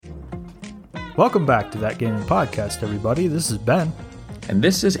Welcome back to That Gaming Podcast, everybody. This is Ben. And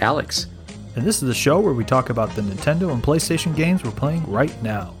this is Alex. And this is the show where we talk about the Nintendo and PlayStation games we're playing right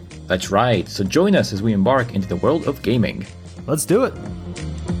now. That's right. So join us as we embark into the world of gaming. Let's do it.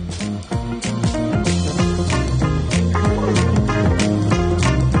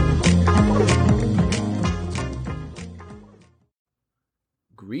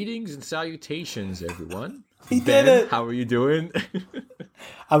 Greetings and salutations, everyone. He Ben, did it. How are you doing?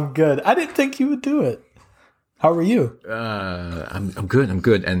 I'm good. I didn't think you would do it. How are you? I'm good. I'm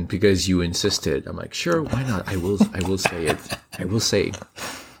good. And because you insisted, I'm like, sure, why not? I will say it. I will say.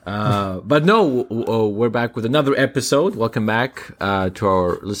 But no, we're back with another episode. Welcome back to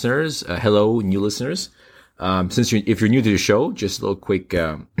our listeners. Hello, new listeners. If you're new to the show, just a little quick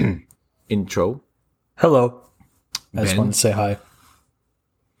intro. Hello. I just Ben. wanted to say hi.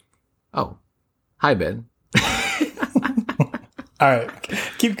 Oh, hi, Ben. All right,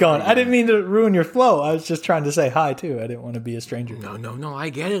 keep going. I didn't mean to ruin your flow. I was just trying to say hi, too. I didn't want to be a stranger. No. I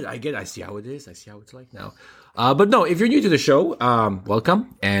get it. I see how it is. I see how it's like now. But no, if you're new to the show,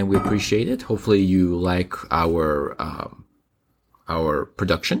 welcome, and we appreciate it. Hopefully, you like our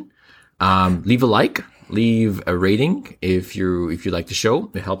production. Leave a like, leave a rating if you like the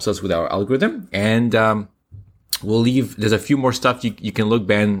show. It helps us with our algorithm, and we'll leave. There's a few more stuff you can look.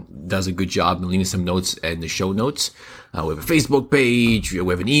 Ben does a good job in leaving some notes in the show notes. We have a Facebook page. We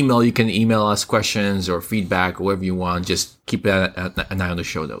have an email. You can email us questions or feedback or whatever you want. Just keep an eye on the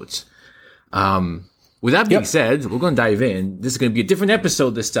show notes. With that being said, we're going to dive in. This is going to be a different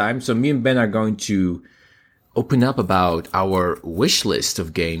episode this time. So me and Ben are going to open up about our wish list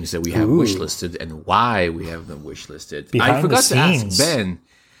of games that we have wish listed and why we have them wish listed. I forgot to ask Ben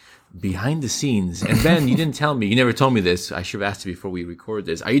behind the scenes. And Ben, you didn't tell me. You never told me this. I should have asked you before we record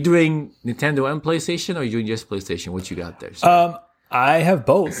this. Are you doing Nintendo and PlayStation, or are you doing just PlayStation? What you got there? I have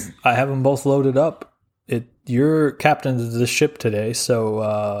both. I have them both loaded up. You're captain of the ship today,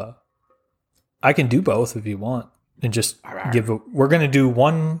 so I can do both if you want. And just we're going to do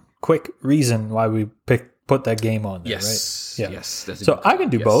one quick reason why we put that game on there, yes. right? Yeah. Yes. So I can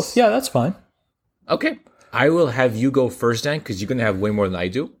do both. Yeah, that's fine. Okay. I will have you go first then, because you're going to have way more than I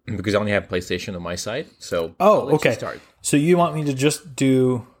do, because I only have PlayStation on my side. So I'll let you start. So you want me to just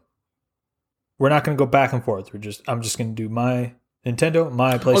do... We're not going to go back and forth. I'm just going to do my Nintendo,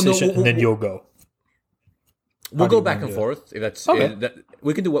 my PlayStation, and then you'll go. We'll go back and forth. If that's okay.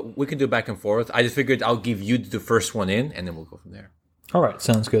 We can do back and forth. I just figured I'll give you the first one in, and then we'll go from there. All right,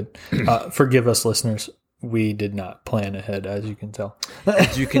 sounds good. Forgive us, listeners. We did not plan ahead, as you can tell.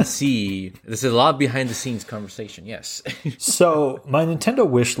 As you can see, this is a lot behind the scenes conversation. Yes. So my Nintendo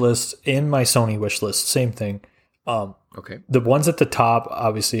wish list and my Sony wish list, same thing. Okay. The ones at the top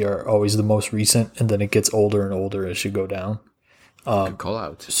obviously are always the most recent, and then it gets older and older as you go down. Good call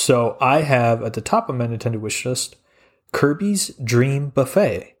out. So I have at the top of my Nintendo wish list Kirby's Dream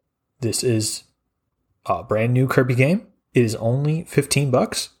Buffet. This is a brand new Kirby game. It is only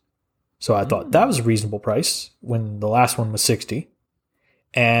 $15. So I thought that was a reasonable price when the last one was $60.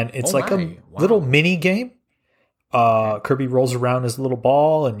 And it's little mini game. Kirby rolls around his little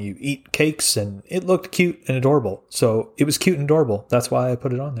ball and you eat cakes, and it looked cute and adorable. So it was cute and adorable. That's why I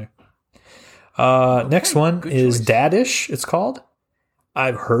put it on there. Next one is choice. Dadish, it's called.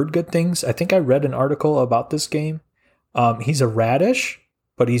 I've heard good things. I think I read an article about this game. He's a radish,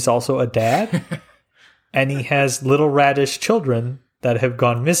 but he's also a dad. And he has little radish children that have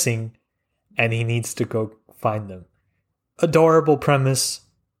gone missing, and he needs to go find them. Adorable premise.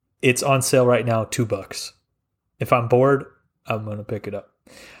 It's on sale right now, $2. If I'm bored, I'm going to pick it up.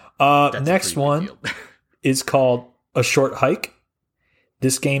 Next one is called A Short Hike.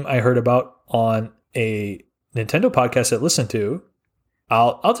 This game I heard about on a Nintendo podcast I listened to.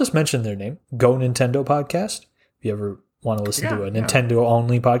 I'll just mention their name, Go Nintendo Podcast. If you ever want to listen to a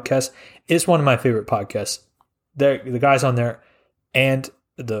Nintendo-only podcast, it's one of my favorite podcasts. The guys on there and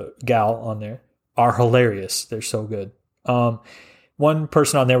the gal on there are hilarious. They're so good. One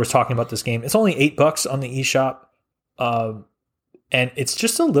person on there was talking about this game. It's only $8 on the eShop, and it's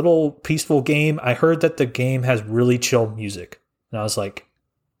just a little peaceful game. I heard that the game has really chill music, and I was like,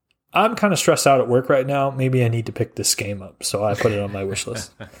 I'm kind of stressed out at work right now. Maybe I need to pick this game up, so I put it on my wish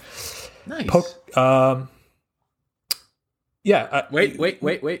list. Nice.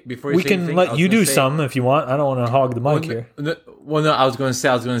 Wait! Before we can let you do some if you want. I don't want to hog the mic here. No. I was going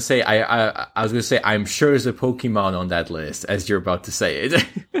to say. I'm sure there's a Pokemon on that list, as you're about to say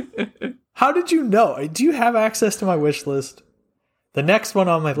it. How did you know? Do you have access to my wish list? The next one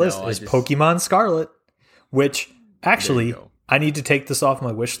on my list is Pokemon Scarlet, which actually I need to take this off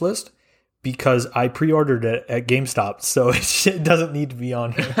my wish list because I pre-ordered it at GameStop, so it doesn't need to be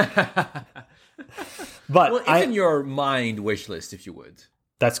on here. But Well, it's in your mind wish list, if you would.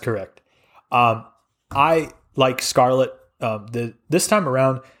 That's correct. I like Scarlet. This time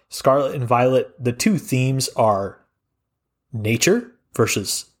around, Scarlet and Violet, the two themes are nature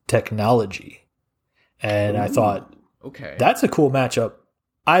versus technology. And I thought, okay, that's a cool matchup.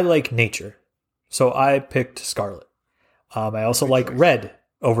 I like nature, so I picked Scarlet. I also like red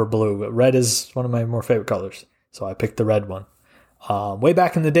over blue, but red is one of my more favorite colors, so I picked the red one. Way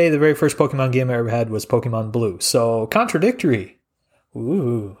back in the day, the very first Pokemon game I ever had was Pokemon Blue, so contradictory.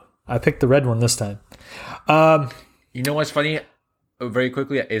 Ooh, I picked the red one this time. You know what's funny? Very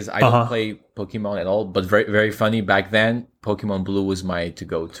quickly is I don't play Pokemon at all, but very very funny. Back then, Pokemon Blue was my to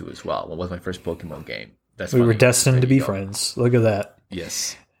go to as well. It was my first Pokemon game. That's we were funny. destined to be friends. Look at that.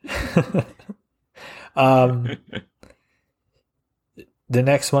 Yes. The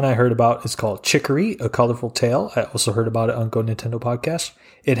next one I heard about is called Chicory, A Colorful Tale. I also heard about it on Go Nintendo Podcast.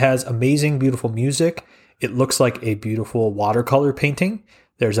 It has amazing, beautiful music. It looks like a beautiful watercolor painting.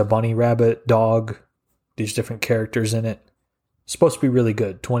 There's a bunny, rabbit, dog, these different characters in it. It's supposed to be really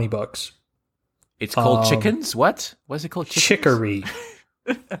good. $20. It's called Chickens? What? What is it called? Chickens? Chicory.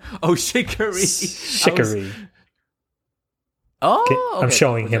 Oh, Chicory. Chicory. Oh, I'm okay.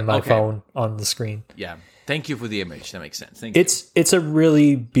 showing him my Okay. phone on the screen. Yeah. Thank you for the image. That makes sense. Thank you. It's a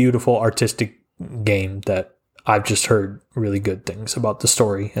really beautiful artistic game that I've just heard really good things about the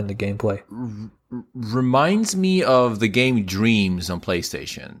story and the gameplay. Reminds me of the game Dreams on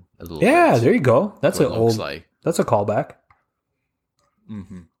PlayStation. A little Yeah, bit. there you go. That's What an it looks old. like. That's a callback.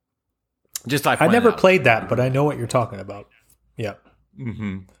 Just like I never played that, but I know what you're talking about. Yeah.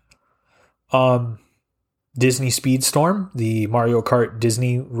 Disney Speedstorm, the Mario Kart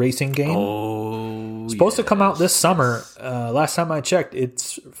Disney racing game. Oh, Supposed to come out this summer. Last time I checked,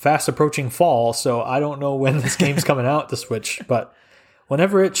 it's fast approaching fall, so I don't know when this game's coming out to Switch, but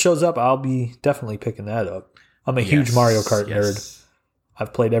whenever it shows up, I'll be definitely picking that up. I'm a huge Mario Kart nerd.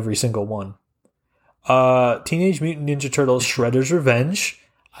 I've played every single one. Teenage Mutant Ninja Turtles Shredder's Revenge.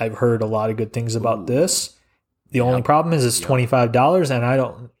 I've heard a lot of good things about this. The only problem is it's $25, and I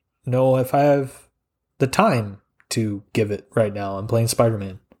don't know if I have the time to give it right now. I'm playing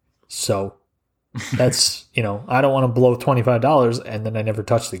Spider-Man. So that's, I don't want to blow $25 and then I never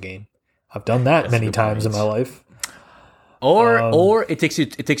touch the game. I've done that many times in my life. Or it takes you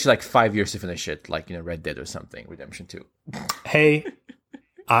like 5 years to finish it, like Red Dead or something, Redemption 2. Hey,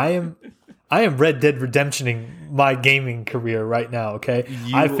 I am Red Dead Redemptioning my gaming career right now, okay?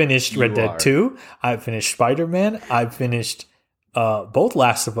 I finished Red Dead 2. I've finished Spider-Man. I've finished both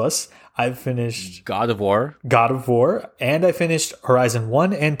Last of Us. I've finished God of War. And I finished Horizon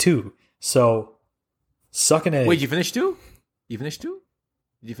 1 and 2. So, sucking it. Wait, you finished 2? You finished 2?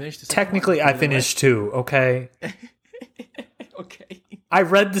 Did you finish the second Technically, one? I finished 2, okay? Okay. I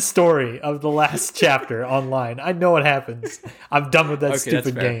read the story of the last chapter online. I know what happens. I'm done with that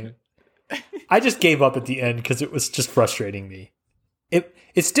stupid game. I just gave up at the end because it was just frustrating me.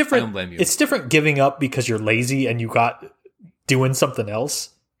 It's different. I don't blame you. It's different giving up because you're lazy and you got doing something else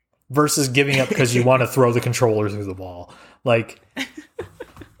versus giving up because you want to throw the controller through the wall. Like,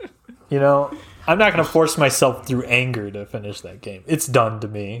 I'm not going to force myself through anger to finish that game. It's done to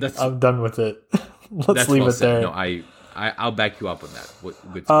me. I'm done with it. Let's leave it there. No, I'll back you up on that.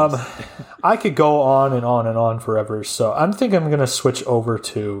 Good I could go on and on and on forever, so I think I'm going to switch over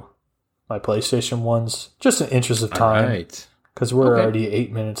to my PlayStation ones, just in interest of time, because we're already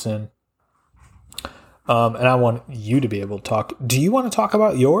 8 minutes in. And I want you to be able to talk. Do you want to talk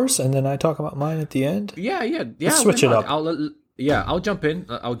about yours, and then I talk about mine at the end? Yeah. Let's switch it up. I'll jump in.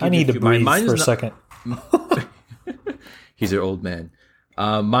 I need to breathe for a second. He's an old man.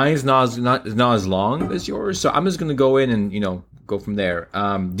 Mine's not as long as yours, so I'm just gonna go in and go from there.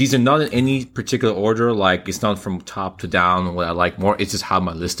 These are not in any particular order. Like it's not from top to down what I like more. It's just how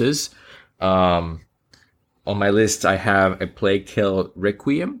my list is. On my list, I have a Plague Tale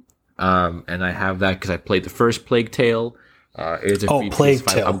Requiem, and I have that because I played the first Plague Tale. It's a free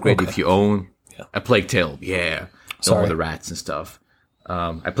PS5 upgrade if you own a Plague Tale. Yeah, all the rats and stuff.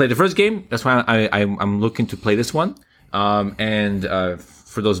 I played the first game. That's why I'm looking to play this one. And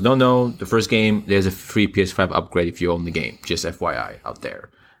for those who don't know, the first game, there's a free PS5 upgrade if you own the game. Just FYI out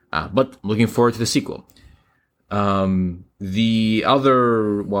there. But looking forward to the sequel. The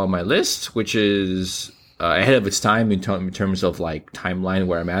other one on my list, which is ahead of its time in terms of like timeline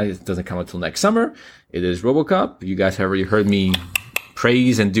where I'm at, it doesn't come until next summer. It is RoboCop. You guys have already heard me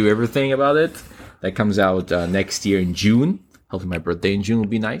praise and do everything about it. That comes out next year in June. Hopefully my birthday in June will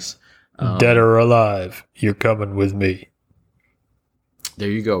be nice. Dead or alive, you're coming with me. There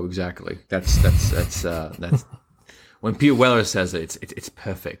you go. Exactly. That's when Peter Weller says it, it's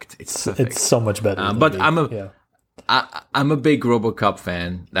perfect. It's perfect. It's so much better. But I'm a big RoboCop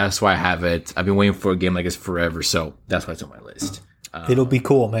fan. That's why I have it. I've been waiting for a game like this forever, so that's why it's on my list. It'll be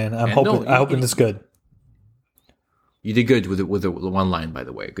cool, man. I'm hoping it's good. You did good with the one line, by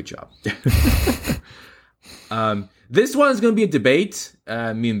the way. Good job. This one is going to be a debate.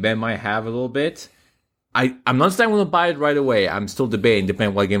 Me and Ben might have a little bit. I'm not saying I'm going to buy it right away. I'm still debating, depending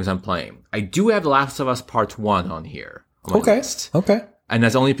on what games I'm playing. I do have The Last of Us Part 1 on here. On my list. Okay. And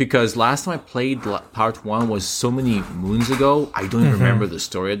that's only because last time I played Part 1 was so many moons ago. I don't even remember the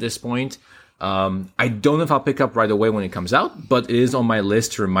story at this point. I don't know if I'll pick up right away when it comes out, but it is on my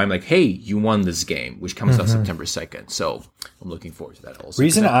list to remind me, like, hey, you won this game, which comes out September 2nd. So I'm looking forward to that also.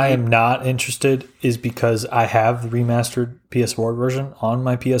 Reason I am not interested is because I have the remastered PS4 version on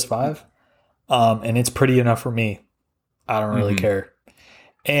my PS5, and it's pretty enough for me. I don't really care.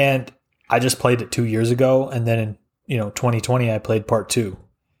 And I just played it 2 years ago, and then in 2020 I played Part 2.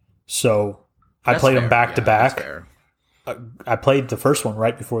 So I played them back to back. I played the first one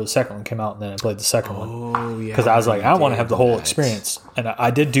right before the second one came out, and then I played the second one. Oh, yeah. Because I was like, I want to have the whole experience. And I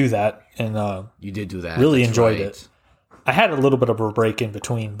did do that. And you did do that. Really enjoyed it. I had a little bit of a break in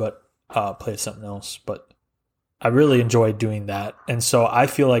between, but played something else. But I really enjoyed doing that. And so I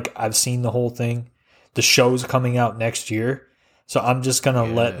feel like I've seen the whole thing. The show's coming out next year. So I'm just going to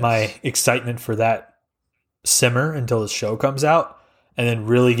let my excitement for that simmer until the show comes out, and then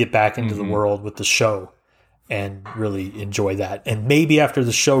really get back into the world with the show. And really enjoy that. And maybe after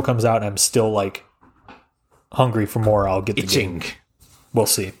the show comes out and I'm still like hungry for more, I'll get the game. We'll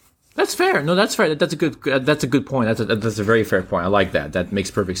see. That's fair. No, that's fair. That's a good point. That's a very fair point. I like that. That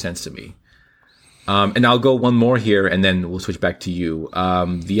makes perfect sense to me. And I'll go one more here, and then we'll switch back to you.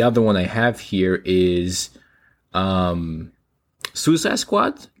 The other one I have here is Suicide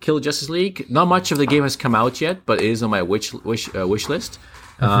Squad: Kill Justice League. Not much of the game has come out yet, but it is on my wish list.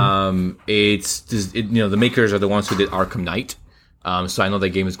 The makers are the ones who did Arkham Knight. So I know that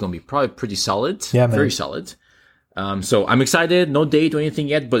game is going to be probably pretty solid. Yeah, man. Very solid. So I'm excited. No date or anything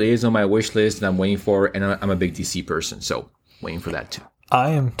yet, but it is on my wish list and I'm waiting for it. And I'm a big DC person, so waiting for that too. I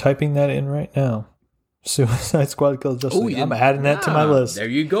am typing that in right now. Suicide Squad Kill Justice League. I'm adding that to my list. There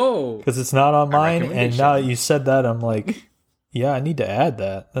you go. Because it's not on mine. And now that you said that, I'm like, yeah, I need to add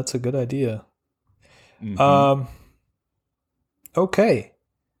that. That's a good idea. Okay.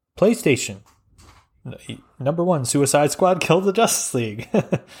 PlayStation. Number 1, Suicide Squad, Kill the Justice League. I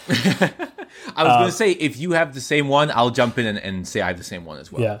was going to say, if you have the same one, I'll jump in and say I have the same one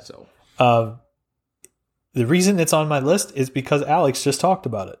as well. Yeah. So, the reason it's on my list is because Alex just talked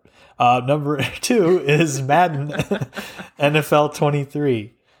about it. Number 2 is Madden NFL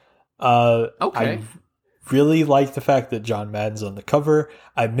 23. Okay. I really like the fact that John Madden's on the cover.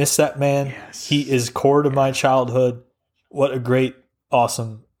 I miss that man. Yes. He is core to my childhood. What a great,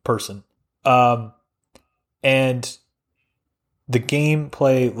 awesome person. And the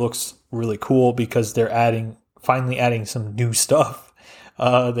gameplay looks really cool because they're finally adding some new stuff.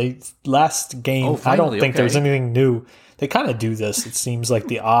 Last game, I don't think there's anything new. They kind of do this. It seems like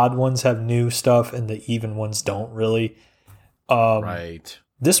the odd ones have new stuff and the even ones don't really. Right.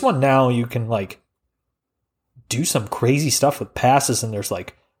 This one now you can like do some crazy stuff with passes, and there's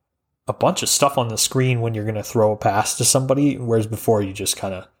like a bunch of stuff on the screen when you're going to throw a pass to somebody, whereas before you just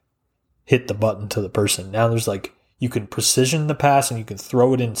kind of hit the button to the person. Now there's like, you can precision the pass and you can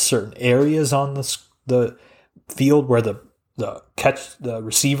throw it in certain areas on the field where the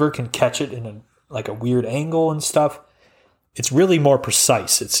receiver can catch it in a weird angle and stuff. It's really more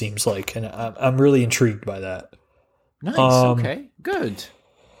precise, it seems like, and I'm really intrigued by that. Nice. Okay, good.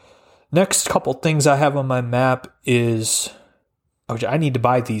 Next couple things I have on my map is, I need to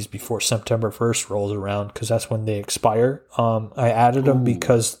buy these before September 1st rolls around because that's when they expire. I added them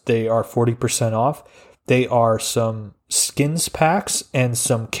because they are 40% off. They are some skins packs and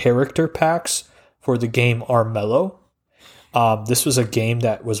some character packs for the game Armello. This was a game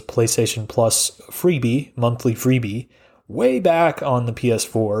that was PlayStation Plus freebie, monthly freebie, way back on the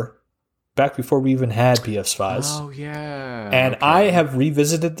PS4, back before we even had PS5s. Oh, yeah. And I have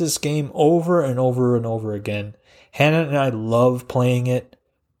revisited this game over and over and over again. Hannah and I love playing it.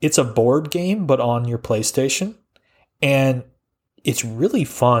 It's a board game, but on your PlayStation. And it's really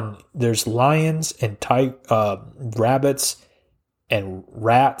fun. There's lions and rabbits and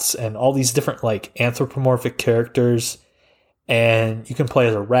rats and all these different like anthropomorphic characters. And you can play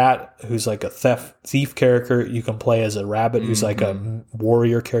as a rat who's like a thief character. You can play as a rabbit who's like a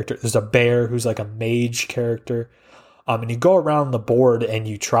warrior character. There's a bear who's like a mage character. And you go around the board and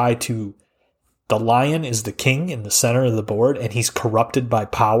you try to... The lion is the king in the center of the board, and he's corrupted by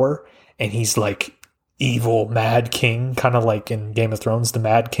power, and he's like evil Mad King, kind of like in Game of Thrones, the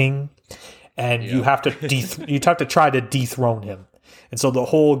Mad King, and you have to try to dethrone him. And so the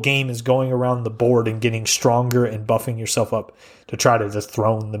whole game is going around the board and getting stronger and buffing yourself up to try to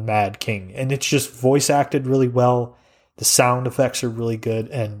dethrone the Mad King. And it's just voice acted really well. The sound effects are really good,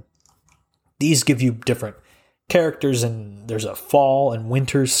 and these give you different characters, and there's a fall and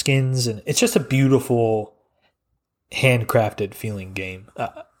winter skins, and it's just a beautiful handcrafted feeling game.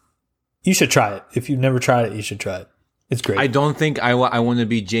 You should try it. If you've never tried it, you should try it. It's great. I don't think I want to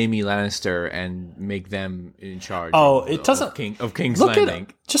be Jaime Lannister and make them in charge. It doesn't of King's Landing.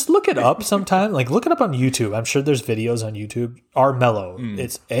 Just look it up sometime. Like look it up on YouTube. I'm sure there's videos on YouTube. Armello.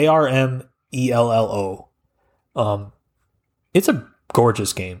 It's ARMELLO. It's a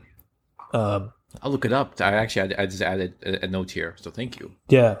gorgeous game. I'll look it up. I just added a note here, so thank you.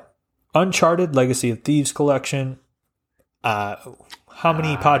 Yeah. Uncharted Legacy of Thieves collection. How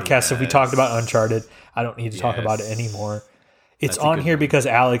many podcasts have we talked about Uncharted? I don't need to talk about it anymore. It's on here because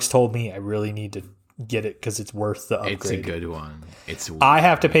Alex told me I really need to get it because it's worth the upgrade. It's a good one. I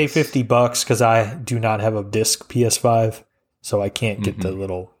have to pay $50 because I do not have a disc PS5, so I can't get the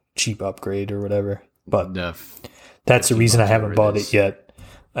little cheap upgrade or whatever. But that's the reason I haven't bought it yet.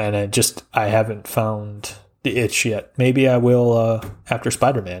 And I haven't found the itch yet. Maybe I will after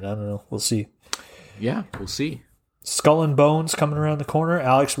Spider-Man. I don't know. We'll see. Yeah, we'll see. Skull and Bones coming around the corner.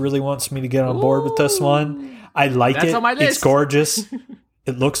 Alex really wants me to get on board with this one. I like it. On my list. It's gorgeous.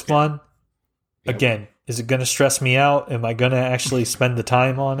 It looks fun. Yep. Again, is it going to stress me out? Am I going to actually spend the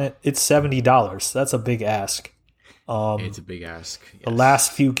time on it? It's $70. That's a big ask. It's a big ask. Yes. The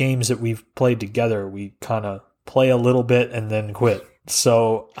last few games that we've played together, we kind of play a little bit and then quit.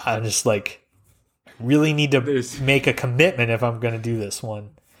 So I'm just like, I really need to make a commitment if I'm going to do this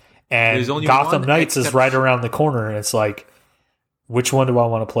one. And Gotham Knights is right around the corner, and it's like, which one do I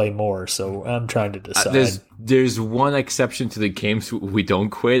want to play more? So I'm trying to decide. There's one exception to the games we don't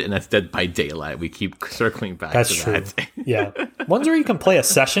quit, and that's Dead by Daylight. We keep circling back to that. Yeah. Ones where you can play a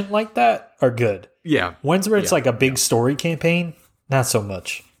session like that are good. Yeah. Ones where it's like a big story campaign, not so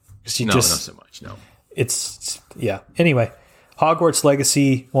much. Not so much, no. It's Anyway, Hogwarts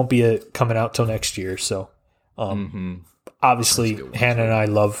Legacy won't be coming out till next year, so... Obviously, Hannah and I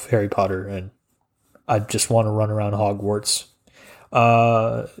love Harry Potter, and I just want to run around Hogwarts.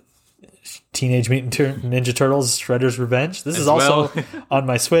 Teenage Mutant Ninja Turtles Shredder's Revenge. This is also on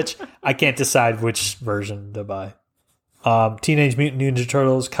my Switch. I can't decide which version to buy. Teenage Mutant Ninja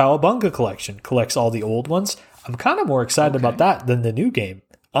Turtles Cowabunga Collection collects all the old ones. I'm kind of more excited about that than the new game,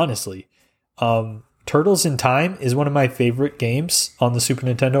 honestly. Turtles in Time is one of my favorite games on the Super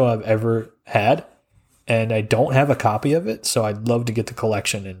Nintendo I've ever had. And I don't have a copy of it, so I'd love to get the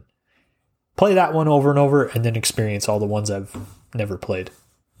collection and play that one over and over and then experience all the ones I've never played.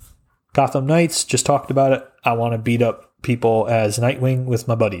 Gotham Knights, just talked about it. I want to beat up people as Nightwing with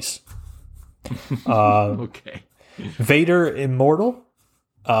my buddies. Okay. Vader Immortal,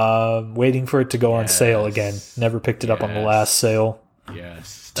 waiting for it to go on sale again. Never picked it up on the last sale.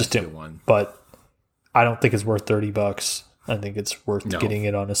 Yes, just didn't. One. But I don't think it's worth $30. I think it's worth getting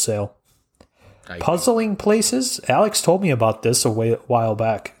it on a sale. Puzzling Places. Alex told me about this a while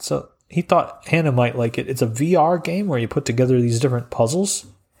back. So he thought Hannah might like it. It's a VR game where you put together these different puzzles.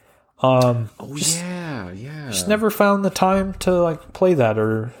 Just never found the time to play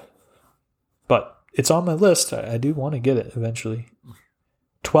that, but it's on my list. I do want to get it eventually.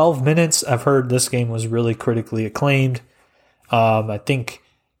 12 Minutes. I've heard this game was really critically acclaimed. I think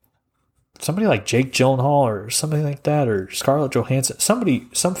somebody like Jake Gyllenhaal or something like that, or Scarlett Johansson,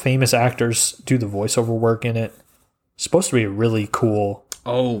 some famous actors do the voiceover work in it. It's supposed to be a really cool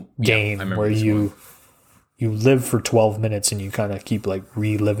game where you live for 12 minutes and you kind of keep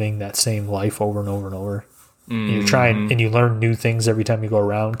reliving that same life over and over and over. And you're trying and you learn new things every time you go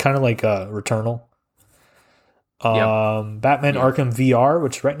around, kind of like Returnal. Batman Arkham VR,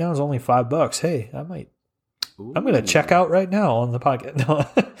 which right now is only $5. Hey, I'm going to check out right now on the podcast. No,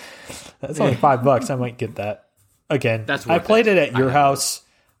 that's only $5. I might get that. Again, I played it at your house,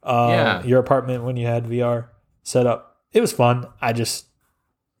 your apartment when you had VR set up. It was fun.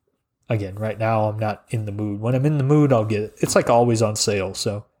 Again, right now I'm not in the mood. When I'm in the mood, I'll get it. It's always on sale.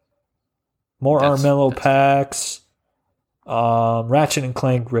 So more Armello packs. Ratchet and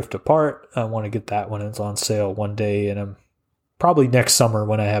Clank Rift Apart. I want to get that when it's on sale one day, and I'm probably next summer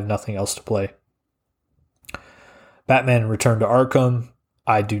when I have nothing else to play. Batman Return to Arkham.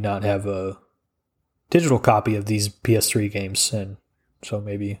 I do not have a digital copy of these PS3 games, and so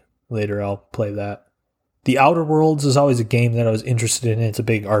maybe later I'll play that. The Outer Worlds is always a game that I was interested in. It's a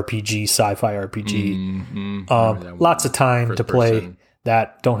big RPG, sci-fi RPG. Lots of time to play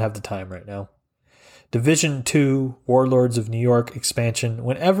that. Don't have the time right now. Division 2 Warlords of New York expansion.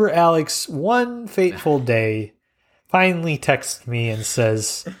 Whenever Alex, one fateful day, finally texts me and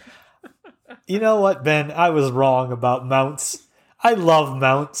says, you know what, Ben, I was wrong about mounts. I love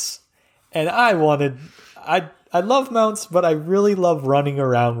mounts. And I love mounts, but I really love running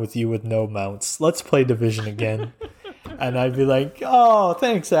around with you with no mounts. Let's play Division again. And I'd be like, oh,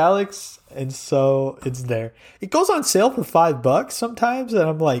 thanks, Alex. And so it's there. It goes on sale for $5 sometimes. And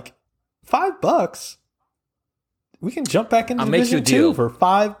I'm like, $5? We can jump back into Division 2 for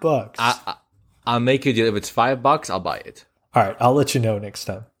 $5. I'll make you a deal. If it's $5, I'll buy it. All right, I'll let you know next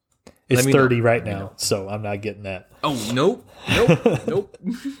time. It's 30 right now, so I'm not getting that. Oh, nope.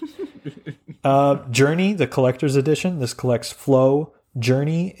 Journey, the collector's edition. This collects Flow,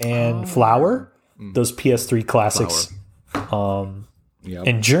 Journey, and Flower. Those PS3 classics. Yep.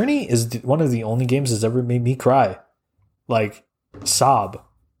 And Journey is one of the only games that's ever made me cry. Like, sob.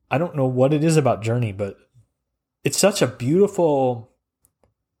 I don't know what it is about Journey, but it's such a beautiful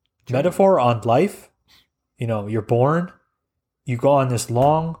metaphor on life. You know, you're born, you go on this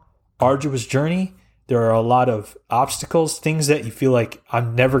long, arduous journey. There are a lot of obstacles, things that you feel like,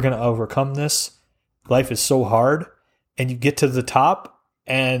 I'm never going to overcome this. Life is so hard. And you get to the top,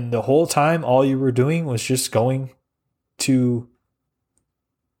 and the whole time, all you were doing was just going to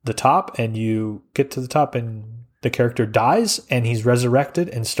the top, and you get to the top, and the character dies, and he's resurrected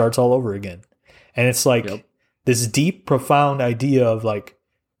and starts all over again. And it's like this deep, profound idea of like,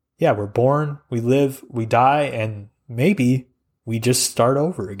 yeah, we're born, we live, we die, and maybe we just start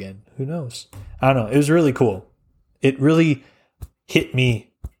over again. Who knows? I don't know. It was really cool. It really hit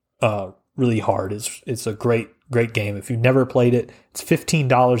me really hard. It's a great game. If you've never played it, it's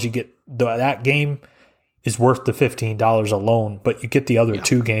 $15. You get that game is worth the $15 alone, but you get the other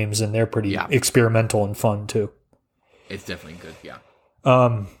two games, and they're pretty experimental and fun too. It's definitely good. Yeah.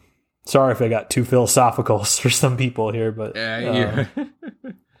 Sorry if I got too philosophical for some people here, but The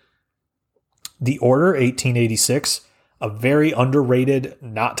Order 1886, a very underrated,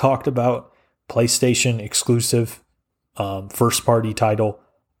 not talked about PlayStation exclusive first party title.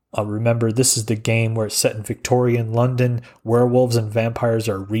 Remember, this is the game where it's set in Victorian London. Werewolves and vampires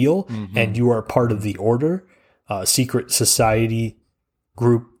are real, and you are part of the Order, a secret society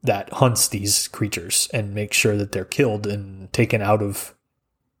group that hunts these creatures and makes sure that they're killed and taken out of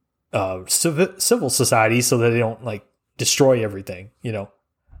civil society so that they don't like destroy everything. You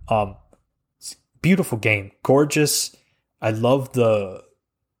know, beautiful game, gorgeous. I love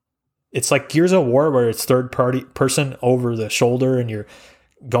it's like Gears of War where it's third party person over the shoulder and you're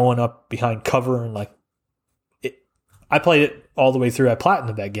going up behind cover and like it. I played it all the way through. I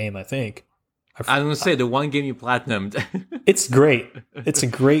platinumed that game, I think. I was going to say the one game you platinumed. It's great. It's a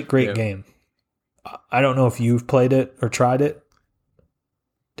great game. I don't know if you've played it or tried it.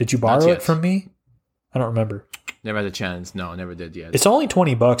 Did you borrow it from me? I don't remember. Never had a chance. No, never did yet. It's only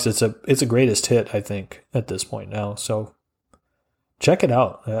 $20. It's a greatest hit, I think, at this point now. So check it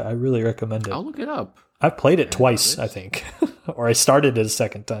out. I really recommend it. I'll look it up. I've played it twice, I think. Or I started it a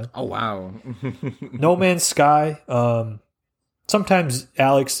second time. Oh, wow. No Man's Sky. Sometimes,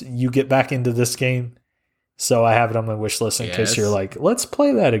 Alex, you get back into this game. So I have it on my wish list in case you're like, let's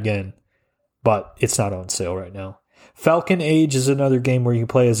play that again. But it's not on sale right now. Falcon Age is another game where you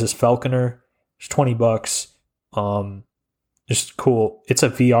play as this falconer. It's $20. Just cool. It's a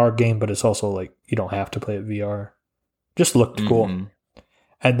VR game, but it's also like you don't have to play it VR. Just looked cool.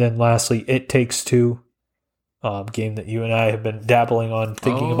 And then lastly, It Takes Two. Game that you and I have been dabbling on,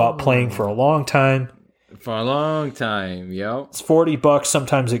 thinking about playing for a long time. For a long time, yep. It's $40.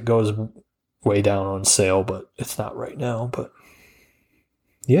 Sometimes it goes way down on sale, but it's not right now. But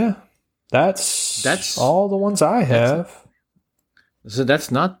yeah, that's all the ones I have. So that's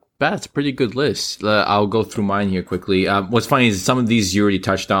not bad. It's a pretty good list. I'll go through mine here quickly. What's funny is some of these you already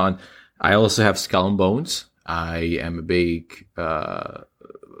touched on. I also have Skull and Bones. I am a big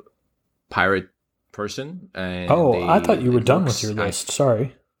pirate person. And I thought you were done with your list.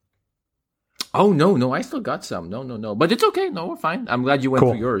 Sorry. Oh, no, I still got some. No. But it's okay. No, we're fine. I'm glad you went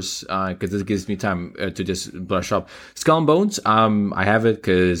through yours because this gives me time to just brush up. Skull and Bones, I have it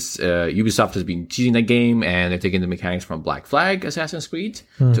because Ubisoft has been teasing that game and they're taking the mechanics from Black Flag Assassin's Creed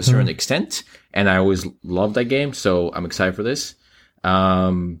to a certain extent. And I always loved that game, so I'm excited for this.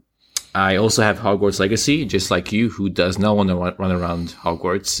 I also have Hogwarts Legacy, just like you, who does not want to run around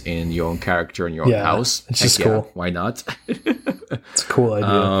Hogwarts in your own character in your own house. It's just cool. Why not? It's a cool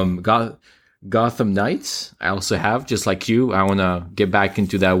idea. Gotham Knights, I also have, just like you. I want to get back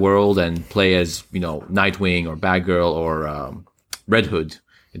into that world and play as, Nightwing or Batgirl or Red Hood,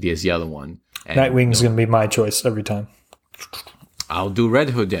 as the other one. And, Nightwing's going to be my choice every time. I'll do Red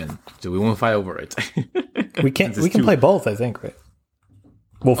Hood then. So we won't fight over it. We can play both, I think, right?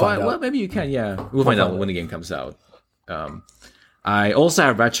 We'll find out. Well, maybe you can, yeah. We'll find out when the game comes out. I also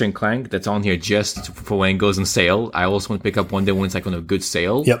have Ratchet and Clank that's on here just for when it goes on sale. I also want to pick up one day when it's like on a good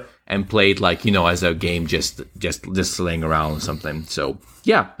sale. Yep. And play it like, as a game just laying around or something. So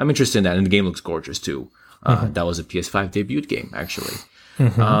yeah, I'm interested in that. And the game looks gorgeous too. That was a PS5 debut game, actually.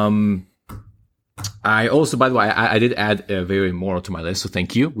 I also, by the way, I did add a very moral to my list, so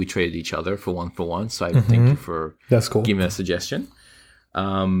thank you. We traded each other for one. So I thank you for That's cool. giving me a suggestion.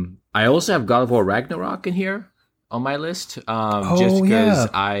 I also have God of War Ragnarok in here on my list. Just because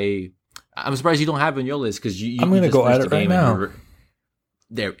I'm surprised you don't have it on your list because I'm going to go at it right now.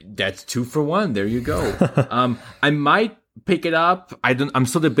 There, that's 2 for 1. There you go. I might pick it up. I'm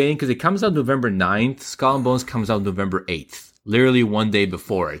still debating because it comes out November 9th. Skull and Bones comes out November 8th, literally one day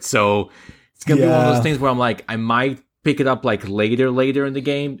before it. So it's gonna be one of those things where I'm like, I might pick it up like later in the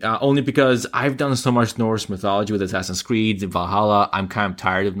game, only because I've done so much Norse mythology with Assassin's Creed and Valhalla. I'm kind of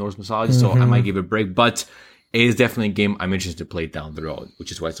tired of Norse mythology, so I might give it a break. But it is definitely a game I'm interested to play down the road,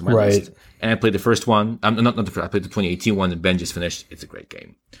 which is why it's on my list. And I played the first one. Not the first. I played the 2018 one that Ben just finished. It's a great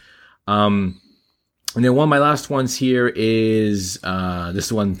game. And then one of my last ones here is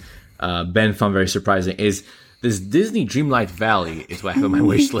this one Ben found very surprising is this Disney Dreamlight Valley is what I have on my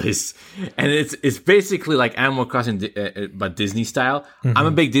wish list, and it's basically like Animal Crossing but Disney style. I'm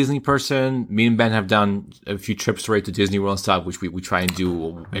a big Disney person. Me and Ben have done a few trips right to Disney World and stuff, which we try and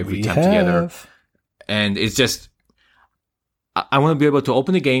do every time together. And it's just, I want to be able to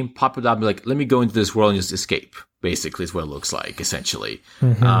open the game, pop it up, and be like, let me go into this world and just escape. Basically, is what it looks like, essentially.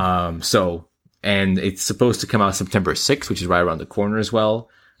 And it's supposed to come out September 6th, which is right around the corner as well.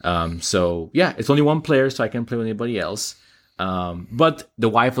 So yeah, it's only one player, so I can play with anybody else. But the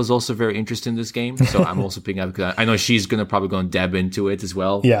wife was also very interested in this game, so I'm also picking up because I know she's probably going to dab into it as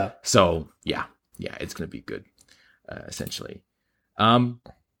well. Yeah. So yeah, it's going to be good, essentially.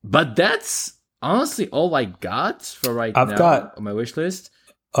 But that's honestly all I got for now. I've got on my wish list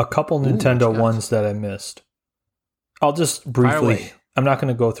a couple Nintendo ones that I missed. I'll just briefly. I'm not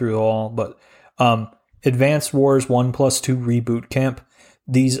going to go through all, but Advance Wars 1+2 Reboot Camp.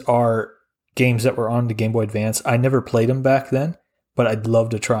 These are games that were on the Game Boy Advance. I never played them back then, but I'd love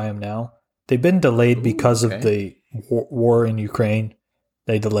to try them now. They've been delayed because of the war in Ukraine.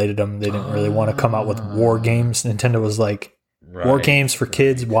 They delayed them. They didn't really want to come out with war games. Nintendo was like, war games for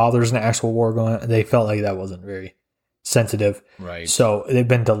kids while there's an actual war going on. They felt like that wasn't very sensitive. Right. So they've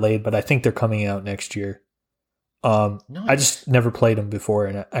been delayed, but I think they're coming out next year. Nice. I just never played them before,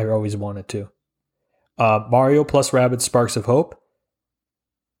 and I always wanted to. Mario plus Rabbids Sparks of Hope.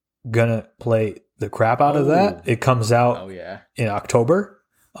 Gonna play the crap out of that. It comes out in October.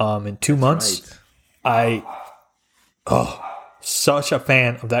 In 2 months. Right. Such a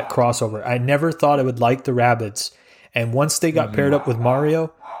fan of that crossover. I never thought I would like the Rabbids. And once they got paired up with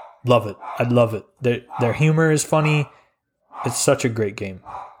Mario, love it. I love it. Their humor is funny. It's such a great game.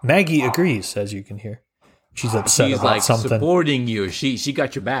 Maggie agrees, as you can hear. She's upset about something. She's supporting you. She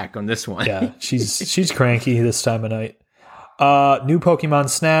got your back on this one. Yeah, she's cranky this time of night. New Pokemon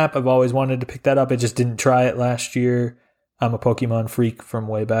Snap. I've always wanted to pick that up. I just didn't try it last year. I'm a Pokemon freak from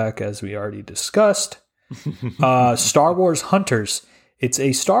way back, as we already discussed. Star Wars Hunters. It's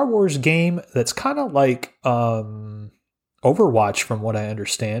a Star Wars game that's kind of like Overwatch, from what I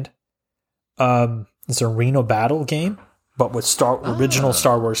understand. It's a arena battle game, but with original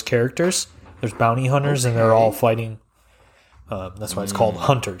Star Wars characters. There's bounty hunters, and they're all fighting. That's why it's called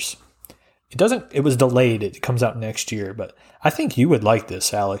Hunters. It was delayed. It comes out next year, but I think you would like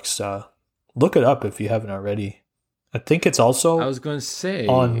this, Alex. Look it up if you haven't already. I think it's also I was going to say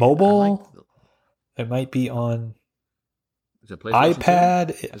on mobile. It might be on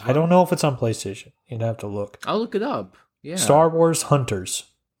iPad. Well? I don't know if it's on PlayStation. You'd have to look. I'll look it up. Yeah. Star Wars Hunters.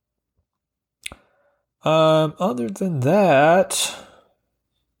 Other than that,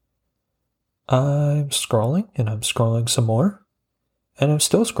 I'm scrolling, and I'm scrolling some more, and I'm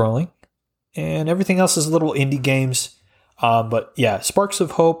still scrolling, and everything else is little indie games. But yeah, Sparks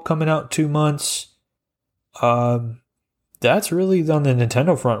of Hope coming out 2 months. That's really on the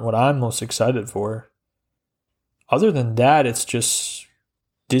Nintendo front what I'm most excited for. Other than that, it's just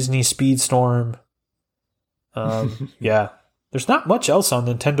Disney Speedstorm. Yeah, there's not much else on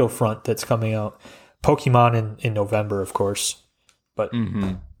Nintendo front that's coming out. Pokemon in November, of course. But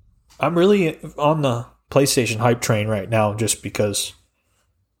I'm really on the PlayStation hype train right now just because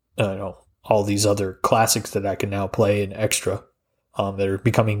all these other classics that I can now play in extra that are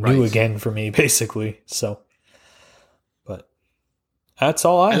becoming new again for me, basically. So, but that's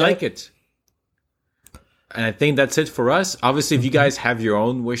all I like it. And I think that's it for us. Obviously, if you guys have your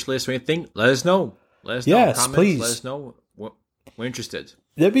own wish list or anything, let us know. Let us know. Yes, Comments, please. Let us know. We're interested.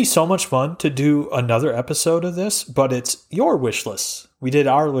 It'd be so much fun to do another episode of this, but it's your wish list. We did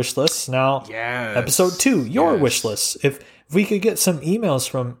our wish lists. Now, Yes. episode 2, your Yes. wish list. If we could get some emails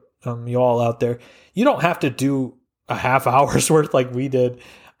from you all out there, you don't have to do a half hour's worth like we did.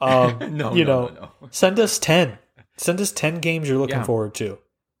 No. Send us 10. Send us 10 games you're looking Yeah. forward to.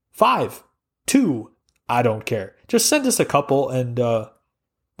 5, 2, I don't care. Just send us a couple, and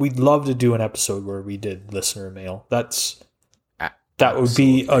we'd love to do an episode where we did listener mail. That would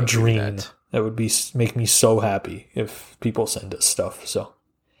be a dream. That would be make me so happy if people send us stuff. So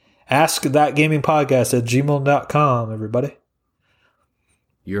ask that gaming podcast at gmail.com, everybody.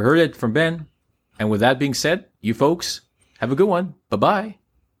 You heard it from Ben. And with that being said, you folks have a good one. Bye-bye.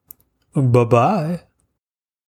 Bye-bye.